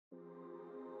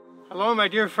Hello, my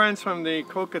dear friends from the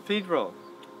Co-Cathedral.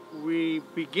 We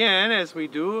begin, as we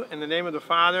do, in the name of the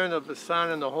Father, and of the Son,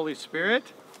 and the Holy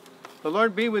Spirit. The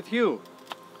Lord be with you.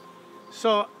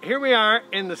 So here we are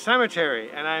in the cemetery,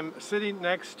 and I'm sitting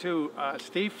next to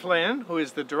Steve Flynn, who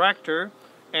is the director,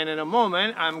 and in a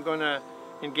moment I'm going to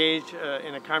engage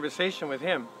in a conversation with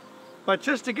him. But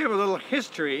just to give a little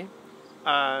history,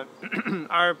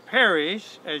 our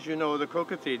parish, as you know, the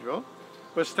Co-Cathedral,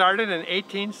 was started in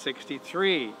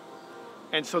 1863.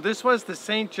 And so this was the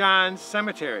St. John's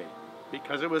Cemetery,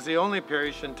 because it was the only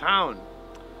parish in town.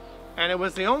 And it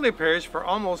was the only parish for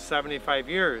almost 75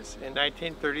 years. In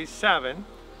 1937,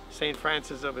 St.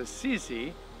 Francis of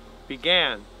Assisi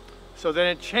began. So then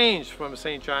it changed from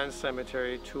St. John's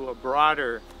Cemetery to a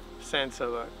broader sense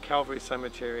of a Calvary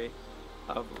Cemetery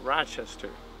of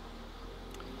Rochester.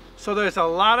 So there's a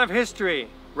lot of history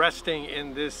resting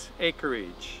in this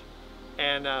acreage.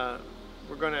 And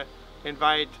we're going to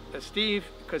invite Steve,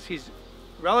 because he's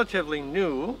relatively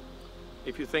new,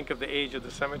 if you think of the age of the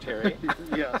cemetery.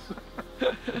 Yes.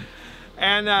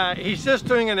 And he's just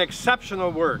doing an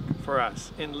exceptional work for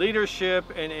us in leadership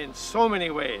and in so many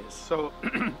ways. So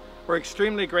we're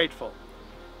extremely grateful.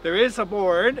 There is a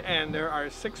board, and there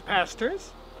are 6 pastors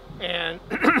and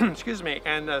excuse me,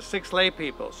 and 6 lay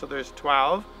people. So there's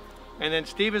 12. And then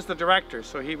Steve is the director,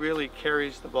 so he really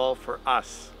carries the ball for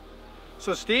us.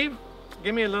 So Steve,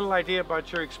 give me a little idea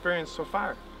about your experience so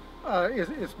far.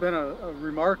 It's been a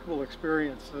remarkable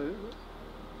experience.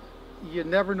 You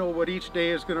never know what each day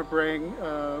is going to bring,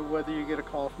 whether you get a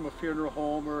call from a funeral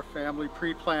home or a family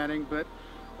pre-planning, but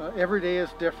every day is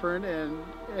different,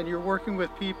 and you're working with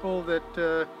people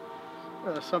that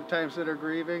sometimes that are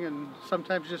grieving, and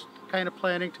sometimes just kind of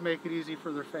planning to make it easy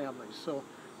for their families. So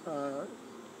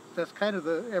that's kind of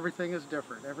everything is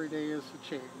different. Every day is a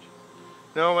change.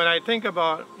 No, when I think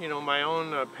about, you know, my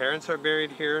own parents are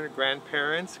buried here, and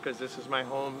grandparents, because this is my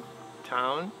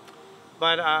hometown.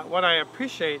 But what I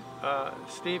appreciate,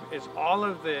 Steve, is all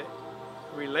of the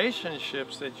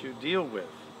relationships that you deal with,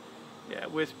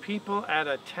 with people at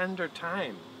a tender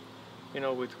time, you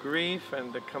know, with grief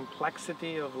and the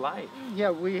complexity of life.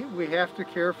 Yeah, we have to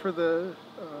care for the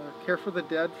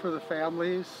dead, for the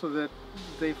families, so that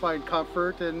they find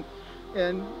comfort, and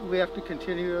we have to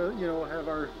continue, you know, have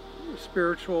our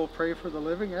spiritual pray for the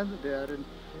living and the dead, and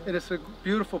it's a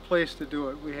beautiful place to do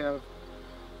it. We have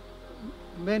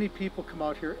many people come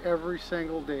out here every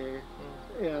single day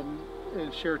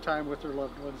and share time with their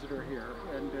loved ones that are here,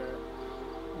 and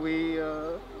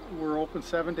we're open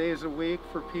 7 days a week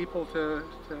for people to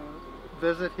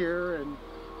visit here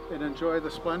and enjoy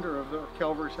the splendor of the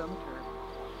Calvary Cemetery.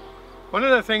 One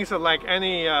of the things that, like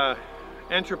any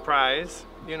enterprise,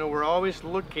 you know, we're always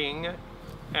looking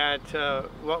at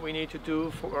what we need to do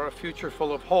for a future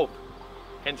full of hope.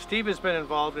 And Steve has been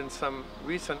involved in some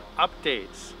recent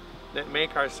updates that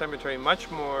make our cemetery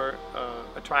much more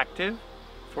attractive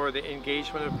for the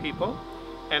engagement of people,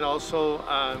 and also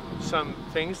some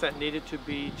things that needed to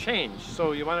be changed.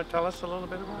 So you want to tell us a little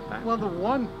bit about that? Well, the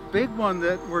one big one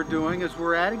that we're doing is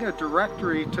we're adding a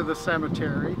directory to the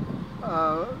cemetery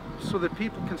so that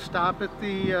people can stop at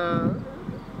the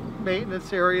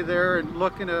maintenance area there and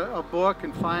look in a book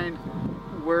and find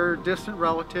where distant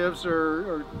relatives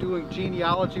are doing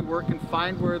genealogy work and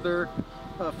find where their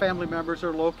family members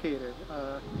are located.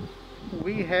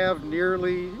 We have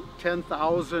nearly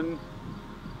 10,000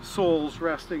 souls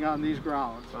resting on these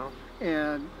grounds. Wow.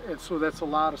 And so that's a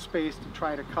lot of space to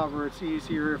try to cover. It's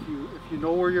easier if you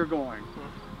know where you're going.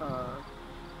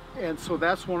 And so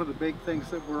that's one of the big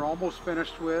things that we're almost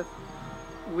finished with.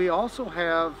 We also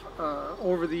have,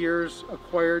 over the years,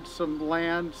 acquired some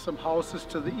land, some houses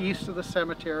to the east of the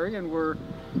cemetery, and we're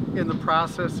in the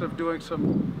process of doing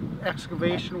some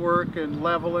excavation work and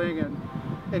leveling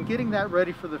and getting that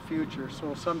ready for the future.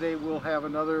 So someday we'll have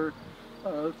another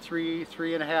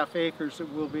 3.5 acres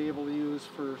that we'll be able to use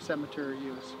for cemetery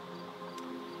use.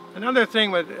 Another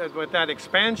thing with that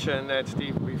expansion that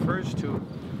Steve refers to,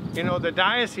 you know, the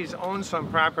diocese owns some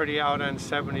property out on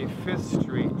 75th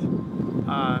Street.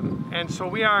 And so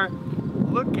we are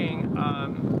looking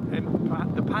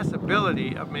at the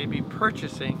possibility of maybe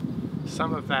purchasing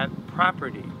some of that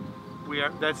property.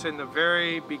 That's in the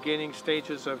very beginning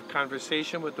stages of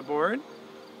conversation with the board,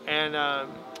 and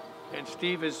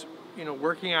Steve is, you know,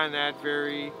 working on that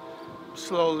very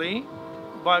slowly.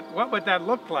 But what would that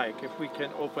look like if we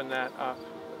can open that up?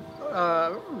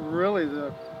 Really,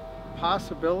 the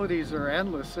possibilities are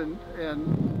endless, and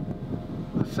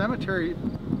the cemetery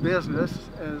business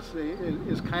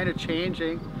is kind of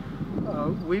changing.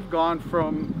 We've gone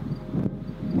from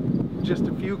just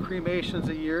a few cremations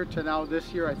a year to now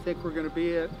this year I think we're going to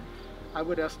be at I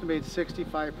would estimate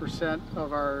 65%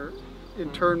 of our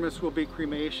internments will be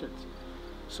cremations.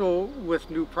 So with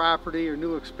new property or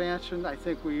new expansion, I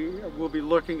think we will be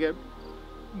looking at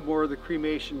more of the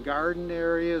cremation garden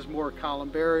areas, more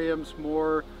columbariums,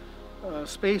 more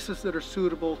spaces that are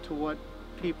suitable to what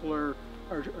people are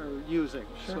using.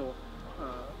 Sure. So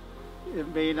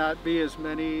it may not be as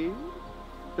many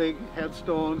big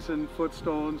headstones and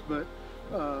footstones, but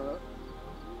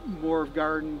more of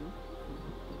garden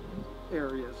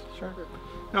areas. Sure.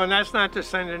 No, and that's not to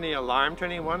send any alarm to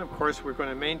anyone. Of course, we're going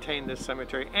to maintain this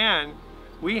cemetery, and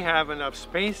we have enough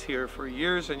space here for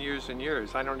years and years and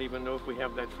years. I don't even know if we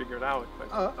have that figured out.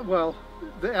 But well,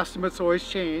 the estimates always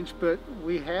change, but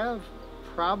we have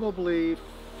probably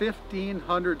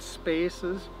 1,500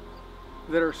 spaces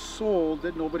that are sold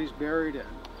that nobody's buried in.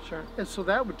 sure. And so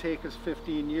that would take us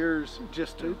 15 years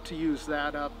just to use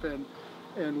that up, and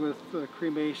with the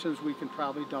cremations we can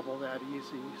probably double that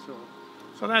easy.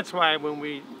 So that's why when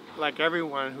we, like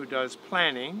everyone who does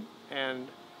planning and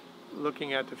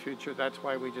looking at the future, that's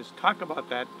why we just talk about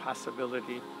that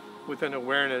possibility with an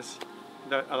awareness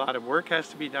that a lot of work has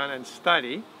to be done and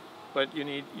study, but you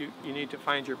need to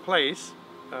find your place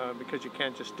because you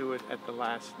can't just do it at the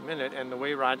last minute. And the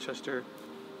way Rochester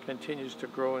continues to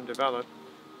grow and develop,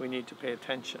 we need to pay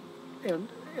attention.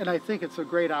 And I think it's a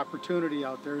great opportunity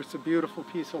out there. It's a beautiful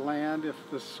piece of land. If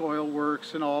the soil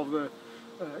works and all the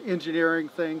engineering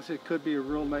things, it could be a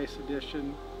real nice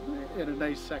addition and a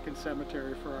nice second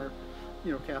cemetery for our,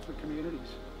 Catholic communities.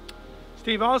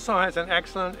 Steve also has an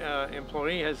excellent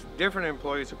employee. He has different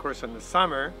employees, of course, in the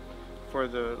summer for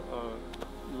the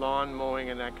lawn mowing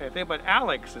and that kind of thing. But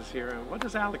Alex is here, and what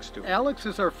does Alex do? Alex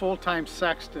is our full-time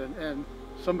sexton, and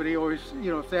somebody always,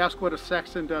 if they ask what a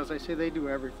sexton does, I say they do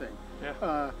everything.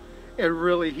 Yeah. And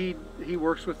really, he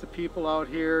works with the people out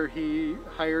here. He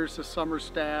hires the summer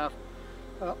staff,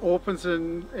 opens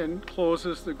and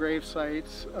closes the grave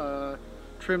sites,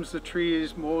 trims the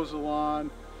trees, mows the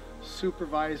lawn,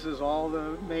 supervises all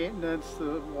the maintenance,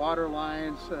 the water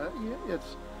lines.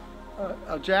 It's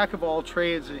a jack of all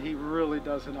trades, and he really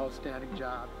does an outstanding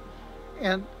job.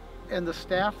 And the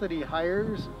staff that he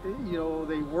hires,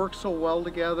 they work so well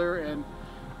together, and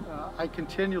I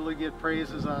continually get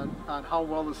praises on how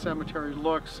well the cemetery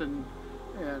looks and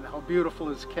how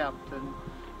beautiful it's kept, and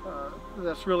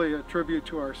that's really a tribute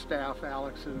to our staff,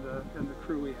 Alex, and the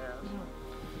crew he has.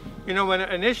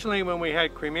 Initially when we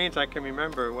had cremains, I can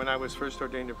remember when I was first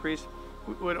ordained a priest,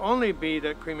 it would only be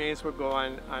that cremains would go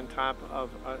on top of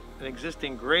an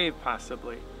existing grave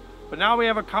possibly. But now we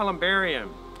have a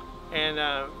columbarium, and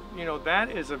that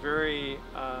is a very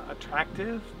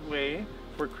attractive way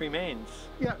for cremains.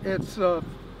 Yeah, it's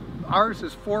ours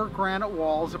is 4 granite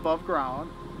walls above ground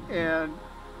and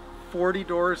 40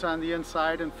 doors on the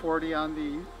inside and 40 on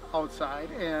the outside,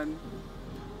 and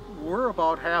we're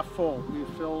about half full. We've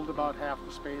filled about half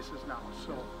the spaces now.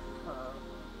 So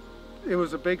it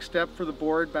was a big step for the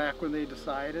board back when they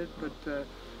decided, but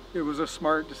it was a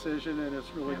smart decision, and it's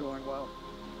really going well.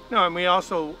 No, and we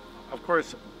also, of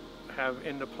course, have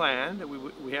in the plan that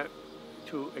we have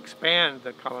to expand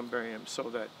the columbarium so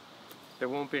that there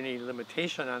won't be any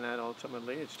limitation on that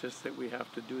ultimately. It's just that we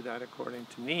have to do that according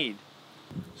to need.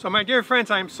 So my dear friends,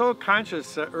 I'm so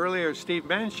conscious earlier Steve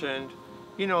mentioned,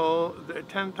 the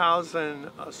 10,000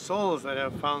 souls that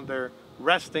have found their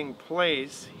resting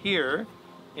place here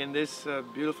in this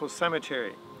beautiful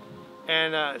cemetery.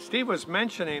 And Steve was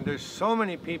mentioning there's so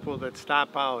many people that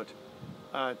stop out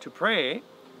to pray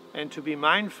and to be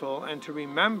mindful and to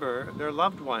remember their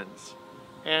loved ones.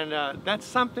 And that's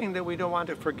something that we don't want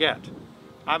to forget.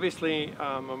 Obviously,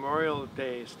 Memorial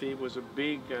Day, Steve, was a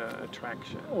big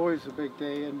attraction. Always a big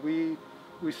day, and we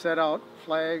set out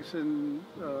flags and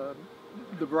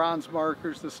the bronze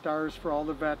markers, the stars for all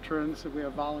the veterans, and we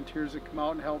have volunteers that come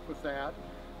out and help with that.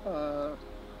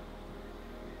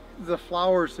 The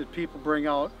flowers that people bring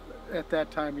out at that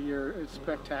time of year, it's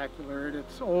spectacular, and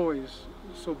it's always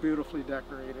so beautifully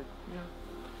decorated. Yeah.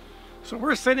 So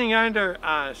we're sitting under,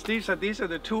 Steve said these are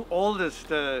the 2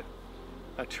 oldest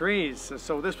trees,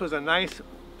 so this was a nice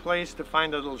place to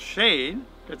find a little shade,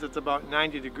 because it's about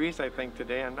 90 degrees I think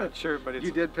today. I'm not sure, but it's...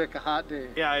 You did pick a hot day.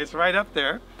 Yeah, it's right up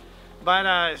there. But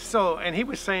and he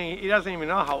was saying he doesn't even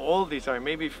know how old these are,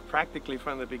 maybe practically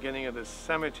from the beginning of the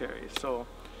cemetery. So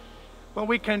what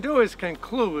we can do is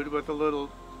conclude with a little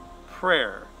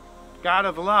prayer. God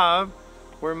of love,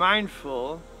 we're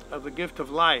mindful of the gift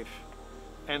of life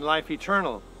and life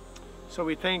eternal. So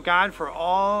we thank God for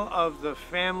all of the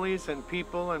families and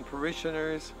people and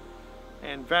parishioners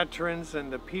and veterans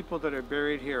and the people that are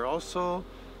buried here. Also,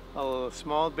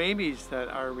 small babies that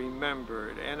are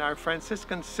remembered, and our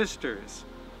Franciscan sisters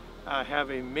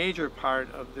have a major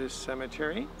part of this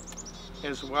cemetery,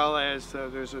 as well as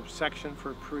there's a section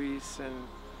for priests and,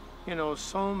 you know,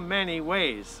 so many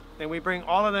ways. And we bring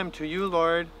all of them to you,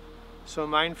 Lord, so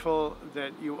mindful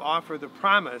that you offer the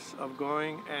promise of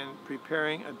going and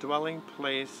preparing a dwelling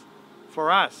place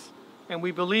for us. And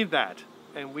we believe that,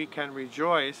 and we can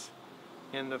rejoice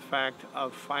in the fact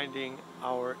of finding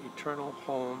our eternal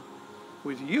home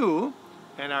with you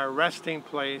and our resting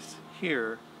place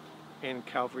here in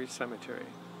Calvary Cemetery.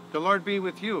 The Lord be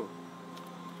with you.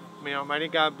 May Almighty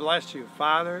God bless you,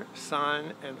 Father,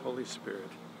 Son, and Holy Spirit.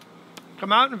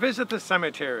 Come out and visit the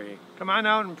cemetery. Come on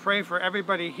out and pray for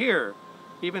everybody here,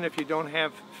 even if you don't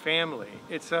have family.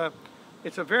 It's a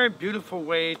very beautiful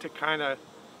way to kind of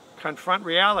confront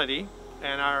reality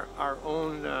and our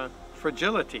own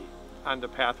fragility on the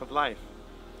path of life.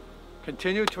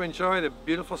 Continue to enjoy the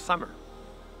beautiful summer.